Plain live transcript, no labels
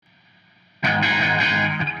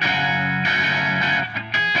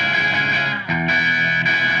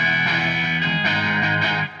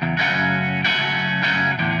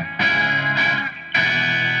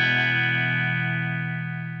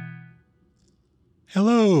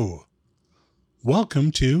Hello.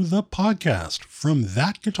 Welcome to the podcast from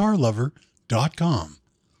thatguitarlover.com.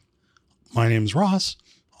 My name's Ross.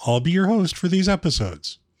 I'll be your host for these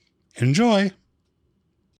episodes. Enjoy.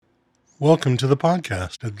 Welcome to the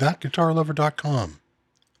podcast at thatguitarlover.com.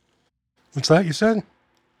 What's that you said?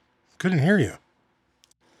 Couldn't hear you.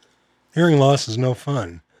 Hearing loss is no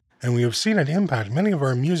fun, and we have seen it impact many of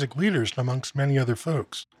our music leaders amongst many other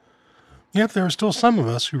folks. Yet there are still some of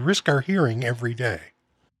us who risk our hearing every day.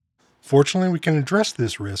 Fortunately, we can address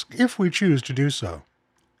this risk if we choose to do so.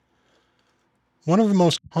 One of the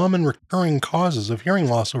most common recurring causes of hearing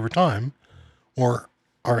loss over time are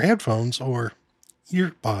headphones or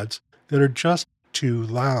earbuds that are just too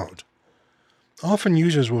loud. Often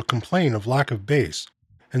users will complain of lack of bass,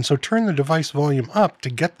 and so turn the device volume up to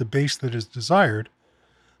get the bass that is desired,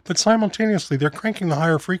 but simultaneously they're cranking the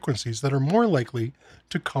higher frequencies that are more likely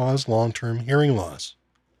to cause long-term hearing loss.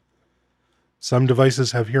 Some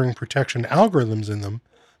devices have hearing protection algorithms in them,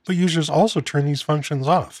 but users also turn these functions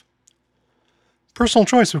off. Personal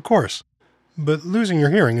choice, of course, but losing your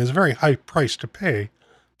hearing is a very high price to pay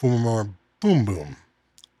for more boom boom.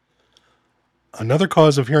 Another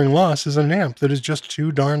cause of hearing loss is an amp that is just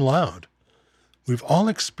too darn loud. We've all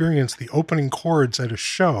experienced the opening chords at a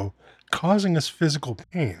show causing us physical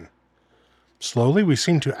pain. Slowly, we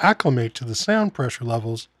seem to acclimate to the sound pressure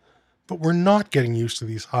levels, but we're not getting used to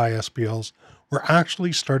these high SPLs. We're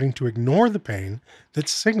actually starting to ignore the pain that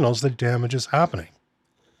signals that damage is happening.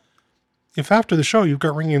 If after the show you've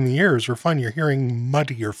got ringing in the ears or find your hearing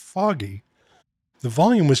muddy or foggy, the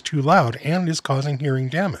volume was too loud and is causing hearing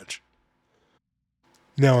damage.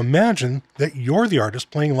 Now imagine that you're the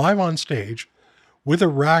artist playing live on stage with a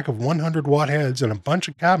rack of 100-watt heads and a bunch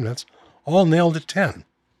of cabinets all nailed at 10,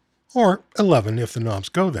 or 11 if the knobs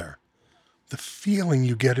go there. The feeling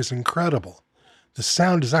you get is incredible. The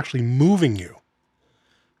sound is actually moving you.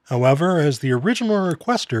 However, as the original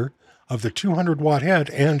requester of the 200-watt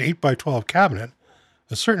head and 8x12 cabinet,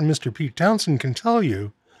 a certain Mr. Pete Townsend can tell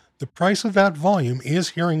you the price of that volume is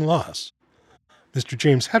hearing loss. Mr.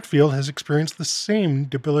 James Hetfield has experienced the same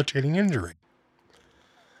debilitating injury.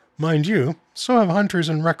 Mind you, so have hunters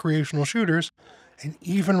and recreational shooters, and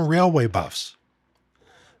even railway buffs.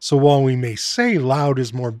 So while we may say loud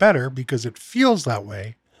is more better because it feels that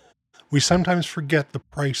way, we sometimes forget the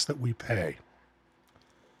price that we pay.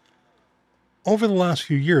 Over the last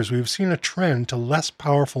few years, we have seen a trend to less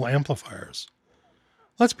powerful amplifiers.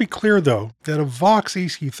 Let's be clear, though, that a Vox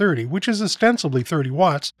AC30, which is ostensibly 30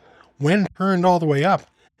 watts, when turned all the way up,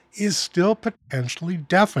 is still potentially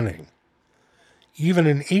deafening. Even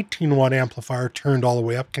an 18-watt amplifier turned all the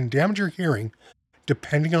way up can damage your hearing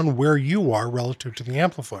depending on where you are relative to the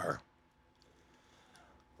amplifier.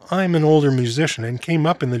 I'm an older musician and came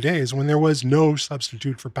up in the days when there was no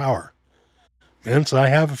substitute for power. Hence, I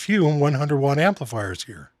have a few 100-watt amplifiers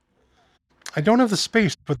here. I don't have the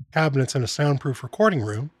space to put the cabinets in a soundproof recording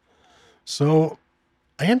room, so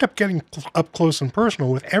I end up getting up close and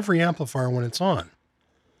personal with every amplifier when it's on.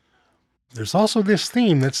 There's also this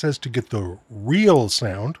theme that says to get the real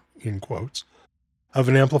sound, in quotes, of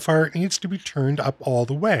an amplifier, it needs to be turned up all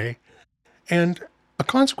the way, and a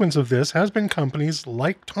consequence of this has been companies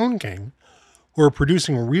like Tone King who are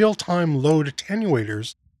producing real-time load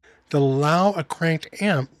attenuators that allow a cranked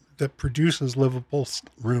amp that produces livable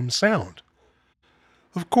room sound.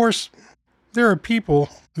 Of course, there are people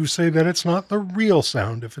who say that it's not the real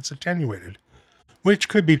sound if it's attenuated, which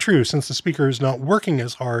could be true since the speaker is not working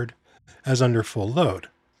as hard as under full load.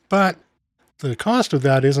 But the cost of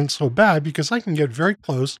that isn't so bad because I can get very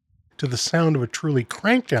close to the sound of a truly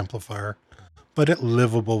cranked amplifier, but at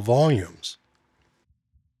livable volumes.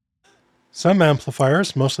 Some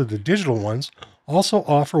amplifiers, mostly the digital ones, also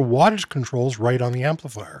offer wattage controls right on the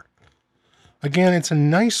amplifier. Again, it's a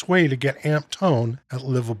nice way to get amp tone at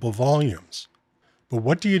livable volumes. But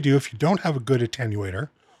what do you do if you don't have a good attenuator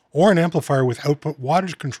or an amplifier with output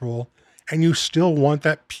wattage control and you still want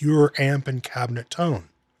that pure amp and cabinet tone?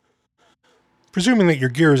 Presuming that your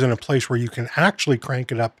gear is in a place where you can actually crank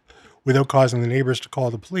it up without causing the neighbors to call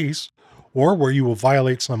the police, or where you will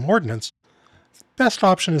violate some ordinance, the best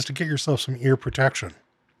option is to get yourself some ear protection.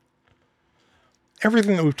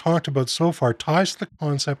 Everything that we've talked about so far ties to the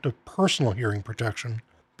concept of personal hearing protection,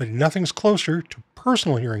 but nothing's closer to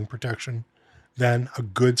personal hearing protection than a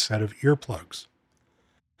good set of earplugs.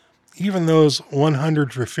 Even those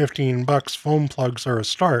 100 for $15 foam plugs are a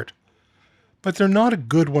start, but they're not a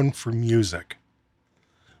good one for music.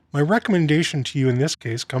 My recommendation to you in this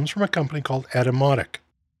case comes from a company called Etymotic,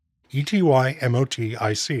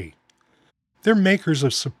 Etymotic. They're makers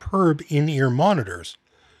of superb in-ear monitors,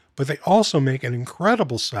 but they also make an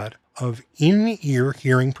incredible set of in-ear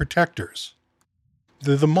hearing protectors.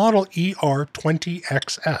 They're the model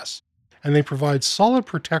ER20XS, and they provide solid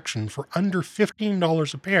protection for under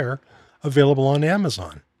 $15 a pair, available on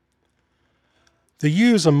Amazon. They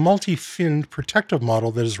use a multi-finned protective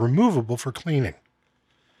model that is removable for cleaning.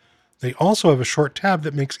 They also have a short tab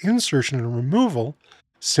that makes insertion and removal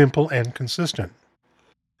simple and consistent.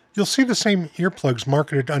 You'll see the same earplugs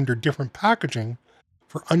marketed under different packaging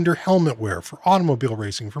for under helmet wear, for automobile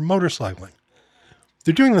racing, for motorcycling.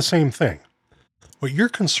 They're doing the same thing. What you're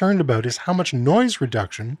concerned about is how much noise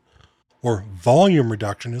reduction or volume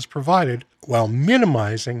reduction is provided while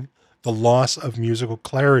minimizing the loss of musical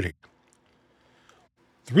clarity.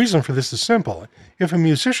 The reason for this is simple. If a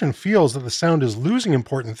musician feels that the sound is losing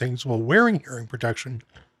important things while wearing hearing protection,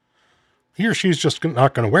 he or she is just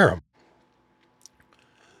not going to wear them.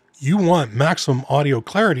 You want maximum audio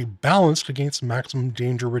clarity balanced against maximum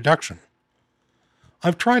danger reduction.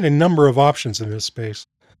 I've tried a number of options in this space,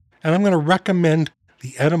 and I'm going to recommend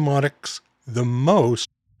the Etymotics the most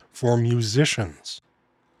for musicians.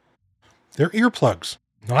 They're earplugs,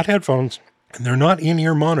 not headphones, and they're not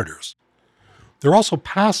in-ear monitors. They're also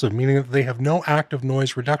passive, meaning that they have no active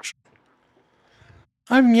noise reduction.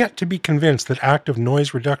 I'm yet to be convinced that active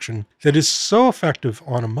noise reduction that is so effective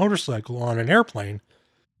on a motorcycle or on an airplane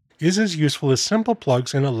is as useful as simple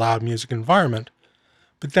plugs in a loud music environment,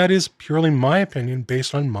 but that is purely my opinion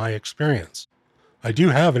based on my experience. I do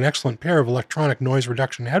have an excellent pair of electronic noise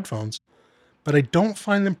reduction headphones, but I don't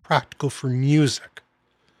find them practical for music.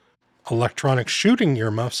 Electronic shooting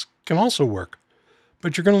earmuffs can also work,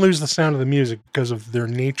 but you're going to lose the sound of the music because of their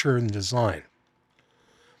nature and design.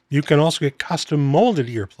 You can also get custom molded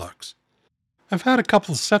earplugs. I've had a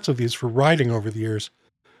couple of sets of these for riding over the years,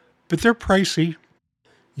 but they're pricey.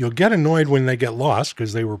 You'll get annoyed when they get lost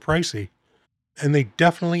because they were pricey, and they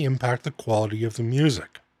definitely impact the quality of the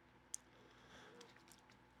music.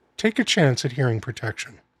 Take a chance at hearing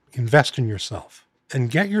protection. Invest in yourself,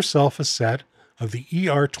 and get yourself a set of the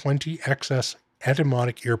ER20XS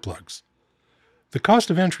Etymotic earplugs. The cost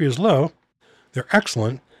of entry is low, they're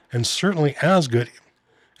excellent, and certainly as good,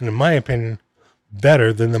 and in my opinion,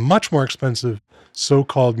 better than the much more expensive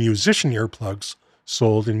so-called musician earplugs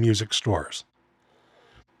sold in music stores.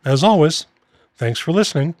 As always, thanks for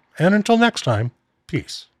listening, and until next time,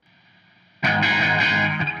 peace.